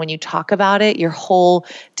up. And when you talk about it, your whole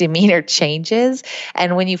demeanor changes.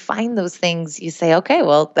 And when you find those things, you say, okay,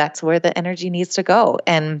 well, that's where the energy needs to go.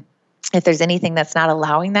 And if there's anything that's not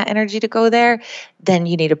allowing that energy to go there, then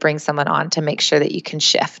you need to bring someone on to make sure that you can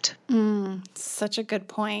shift. Such a good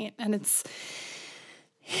point. And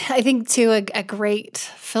I think too, a great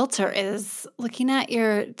filter is looking at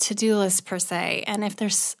your to-do list per se. And if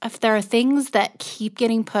there are things that keep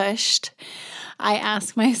getting pushed, I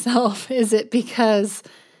ask myself, is it because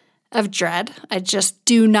of dread? I just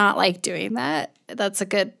do not like doing that. That's a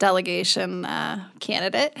good delegation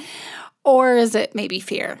candidate. Or is it maybe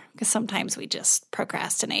fear? Because sometimes we just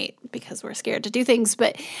procrastinate because we're scared to do things.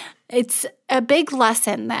 But it's a big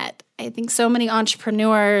lesson that I think so many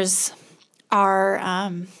entrepreneurs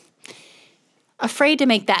are afraid to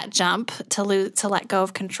make that jump to let go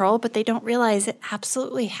of control, but they don't realize it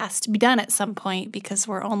absolutely has to be done at some point because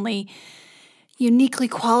we're only uniquely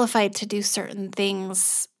qualified to do certain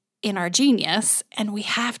things in our genius, and we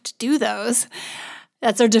have to do those.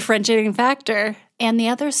 That's our differentiating factor. And the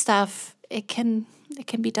other stuff, it can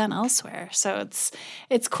be done elsewhere. So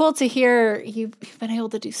it's cool to hear you've been able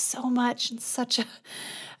to do so much in such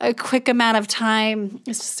a quick amount of time.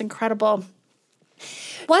 It's just incredible.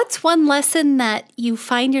 What's one lesson that you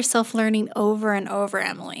find yourself learning over and over,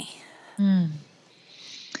 Emily?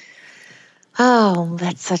 Oh,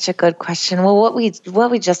 that's such a good question. Well, what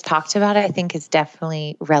we just talked about, I think, is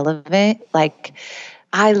definitely relevant. Like,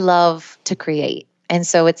 I love to create. And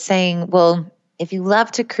so it's saying, well, if you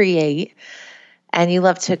love to create and you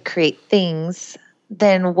love to create things,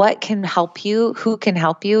 then what can help you? Who can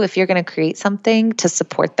help you if you're going to create something to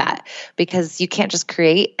support that? Because you can't just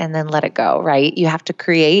create and then let it go, right? You have to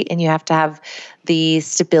create and you have to have the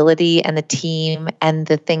stability and the team and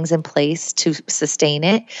the things in place to sustain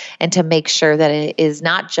it and to make sure that it is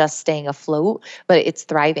not just staying afloat, but it's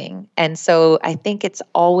thriving. And so I think it's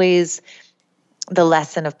always the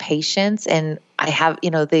lesson of patience. And I have,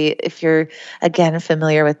 if you're again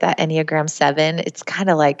familiar with that Enneagram 7, it's kind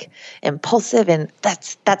of like impulsive and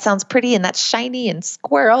that sounds pretty and that's shiny and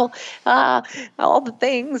squirrel, all the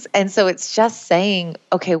things. And so it's just saying,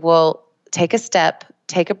 okay, well, take a step,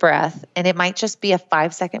 take a breath, and it might just be a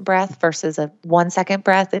 5-second breath versus a 1-second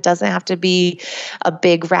breath. It doesn't have to be a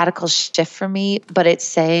big radical shift for me, but it's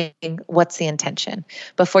saying, what's the intention?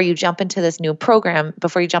 Before you jump into this new program,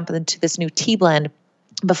 before you jump into this new tea blend,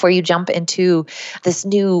 before you jump into this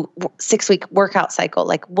new 6-week workout cycle,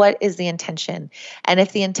 like what is the intention? And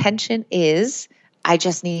if the intention is, I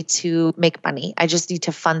just need to make money. I just need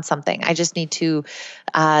to fund something. I just need to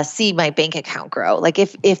see my bank account grow. Like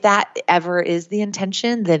if that ever is the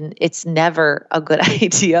intention, then it's never a good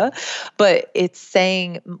idea. But it's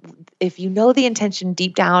saying, if you know the intention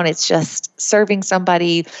deep down, it's just serving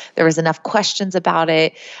somebody, there was enough questions about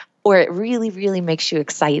it, or it really, really makes you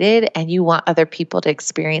excited and you want other people to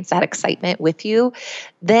experience that excitement with you,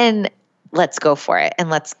 then let's go for it and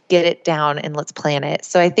let's get it down and let's plan it.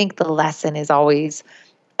 So I think the lesson is always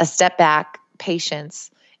a step back,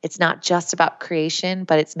 patience. It's not just about creation,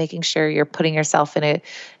 but it's making sure you're putting yourself in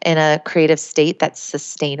a creative state that's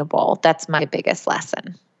sustainable. That's my biggest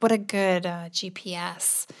lesson. What a good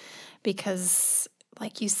GPS, because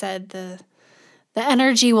like you said, the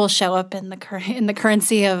energy will show up in the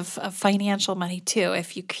currency of financial money too,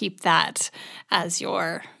 if you keep that as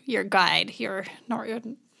your guide, your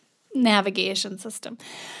navigation system.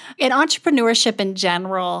 In entrepreneurship in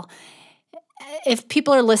general, if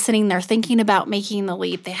people are listening, they're thinking about making the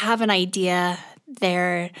leap, they have an idea,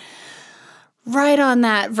 they're right on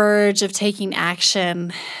that verge of taking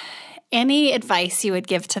action, any advice you would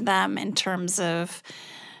give to them in terms of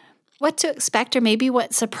what to expect or maybe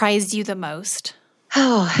what surprised you the most?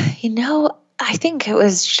 Oh, I think it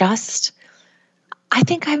was just, I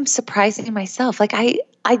think I'm surprising myself. Like I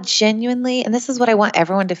genuinely, and this is what I want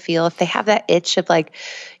everyone to feel, if they have that itch of like,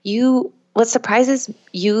 what surprises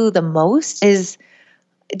you the most is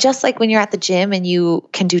just like when you're at the gym and you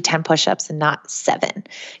can do 10 push-ups and not 7,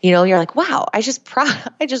 you're like, wow, I just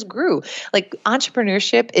grew. Like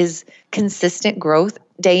entrepreneurship is consistent growth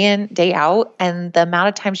day in, day out. And the amount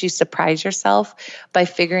of times you surprise yourself by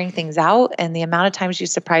figuring things out and the amount of times you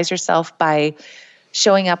surprise yourself by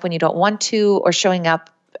showing up when you don't want to or showing up.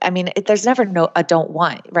 I mean, there's never a don't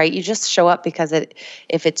want, right? You just show up because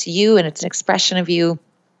if it's you and it's an expression of you,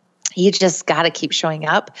 you just got to keep showing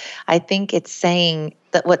up. I think it's saying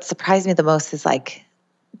that what surprised me the most is like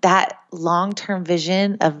that long-term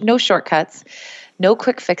vision of no shortcuts, no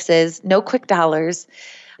quick fixes, no quick dollars,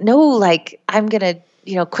 no like I'm going to,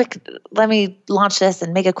 let me launch this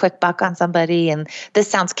and make a quick buck on somebody and this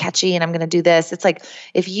sounds catchy and I'm going to do this. It's like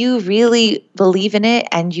if you really believe in it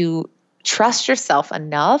and you trust yourself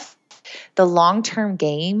enough, the long-term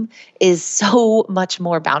game is so much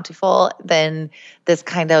more bountiful than this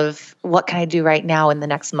kind of what can I do right now in the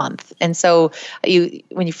next month. And so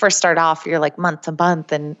when you first start off, you're like month to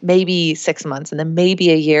month and maybe 6 months and then maybe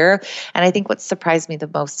a year. And I think what surprised me the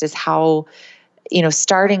most is how,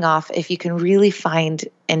 starting off, if you can really find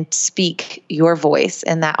and speak your voice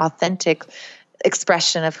and that authentic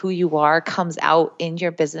expression of who you are comes out in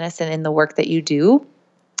your business and in the work that you do,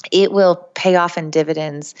 it will pay off in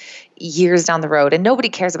dividends years down the road. And nobody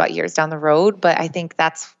cares about years down the road, but I think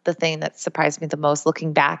that's the thing that surprised me the most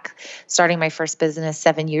looking back, starting my first business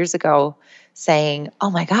 7 years ago, saying, oh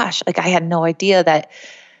my gosh, like I had no idea that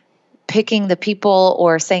picking the people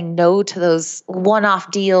or saying no to those one-off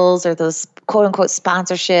deals or those quote unquote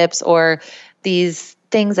sponsorships or these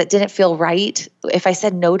things that didn't feel right, if I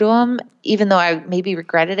said no to them, even though I maybe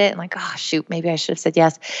regretted it and like, oh, shoot, maybe I should have said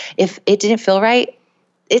yes. If it didn't feel right,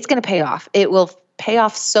 it's going to pay off. It will pay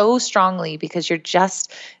off so strongly because you're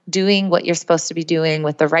just doing what you're supposed to be doing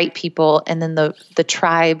with the right people. And then the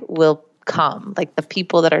tribe will come. Like the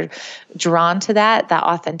people that are drawn to that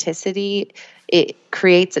authenticity, it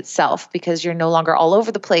creates itself because you're no longer all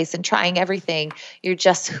over the place and trying everything. You're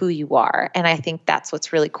just who you are. And I think that's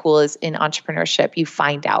what's really cool is in entrepreneurship, you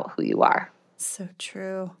find out who you are. So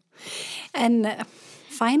true. And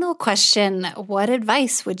final question, what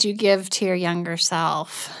advice would you give to your younger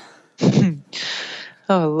self?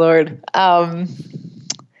 Oh, Lord. I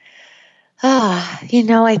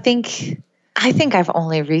think I've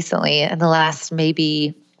only recently, in the last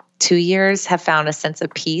maybe 2 years, have found a sense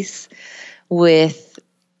of peace with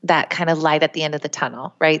that kind of light at the end of the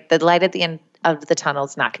tunnel, right? The light at the end of the tunnel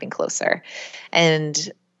is not getting closer.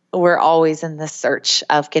 And we're always in the search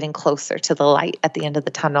of getting closer to the light at the end of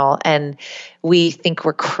the tunnel. And we think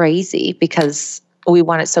we're crazy because we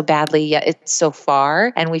want it so badly, yet it's so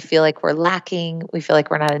far. And we feel like we're lacking. We feel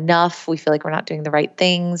like we're not enough. We feel like we're not doing the right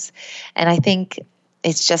things. And I think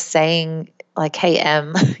it's just saying like, hey,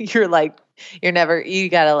 Em, you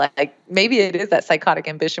gotta like, maybe it is that psychotic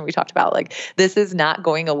ambition we talked about. Like, this is not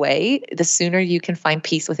going away. The sooner you can find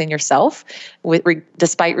peace within yourself,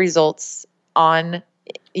 despite results on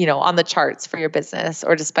the charts for your business,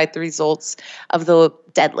 or despite the results of the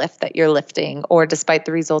deadlift that you're lifting, or despite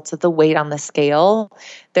the results of the weight on the scale,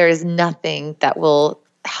 there is nothing that will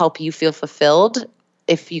help you feel fulfilled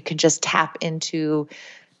if you can just tap into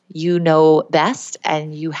best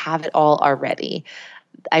and you have it all already.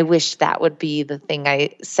 I wish that would be the thing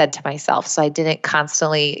I said to myself. So I didn't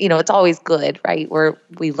constantly, it's always good, right? Where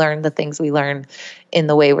we learn the things we learn in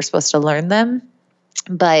the way we're supposed to learn them.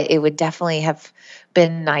 But it would definitely have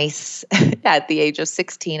been nice at the age of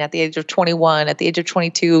 16, at the age of 21, at the age of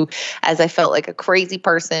 22, as I felt like a crazy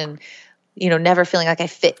person, never feeling like I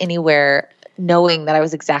fit anywhere, knowing that I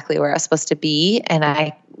was exactly where I was supposed to be.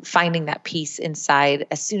 And finding that peace inside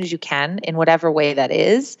as soon as you can, in whatever way that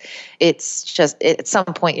is. It's just, at some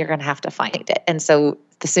point you're going to have to find it. And so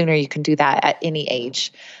the sooner you can do that at any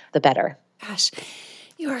age, the better. Gosh,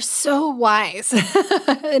 you are so wise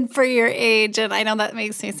and for your age. And I know that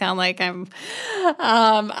makes me sound like I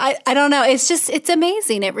don't know. It's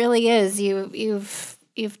amazing. It really is. You've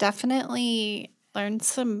definitely learned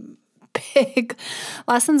some big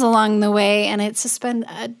lessons along the way. And it's just been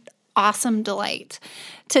an awesome delight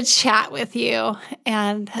to chat with you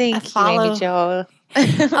and Thank you, Amy Jo.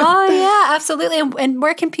 Oh yeah, absolutely. And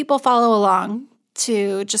where can people follow along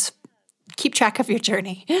to just keep track of your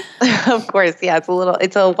journey? Of course. Yeah.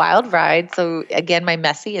 It's a wild ride. So again, my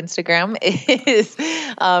messy Instagram is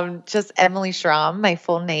just Emily Schromm, my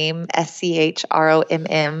full name,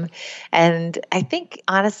 SCHROMM. And I think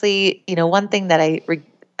honestly, one thing that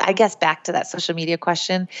I guess back to that social media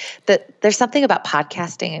question, that there's something about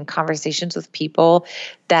podcasting and conversations with people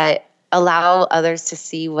that allow others to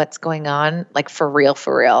see what's going on, like for real,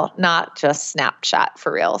 not just snapshot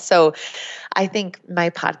for real. So I think my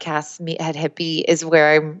podcast, Meathead Hippie, is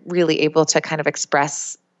where I'm really able to kind of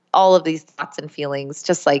express all of these thoughts and feelings,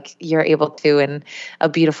 just like you're able to in a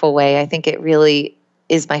beautiful way. I think it really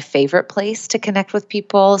is my favorite place to connect with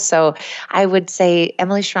people. So I would say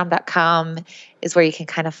emilyschromm.com is where you can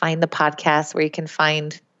kind of find the podcast, where you can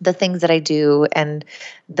find the things that I do and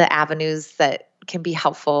the avenues that can be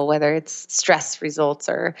helpful, whether it's stress results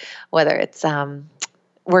or whether it's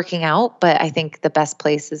working out. But I think the best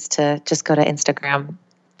place is to just go to Instagram.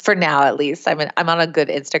 For now, at least, I'm on a good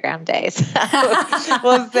Instagram day. So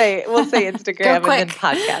we'll say Instagram and then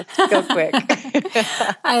podcast. Go quick.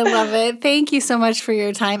 I love it. Thank you so much for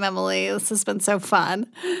your time, Emily. This has been so fun.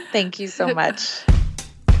 Thank you so much.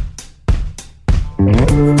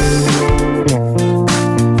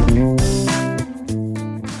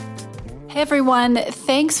 Hey everyone,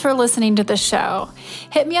 thanks for listening to the show.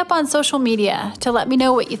 Hit me up on social media to let me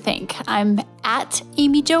know what you think. I'm at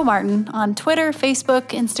Amy Jo Martin on Twitter, Facebook,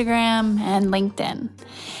 Instagram, and LinkedIn.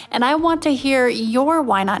 And I want to hear your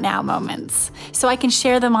Why Not Now moments so I can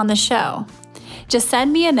share them on the show. Just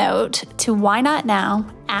send me a note to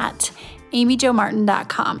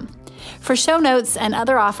whynotnow@amyjomartin.com. For show notes and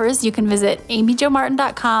other offers, you can visit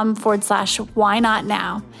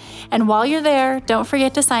amyjomartin.com/whynotnow. And while you're there, don't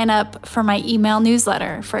forget to sign up for my email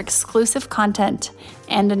newsletter for exclusive content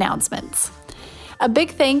and announcements. A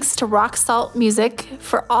big thanks to Rock Salt Music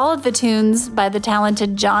for all of the tunes by the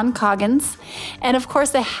talented John Coggins. And of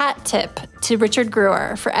course, a hat tip to Richard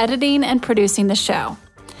Brewer for editing and producing the show.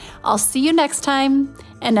 I'll see you next time.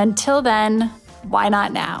 And until then, why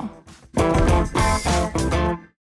not now?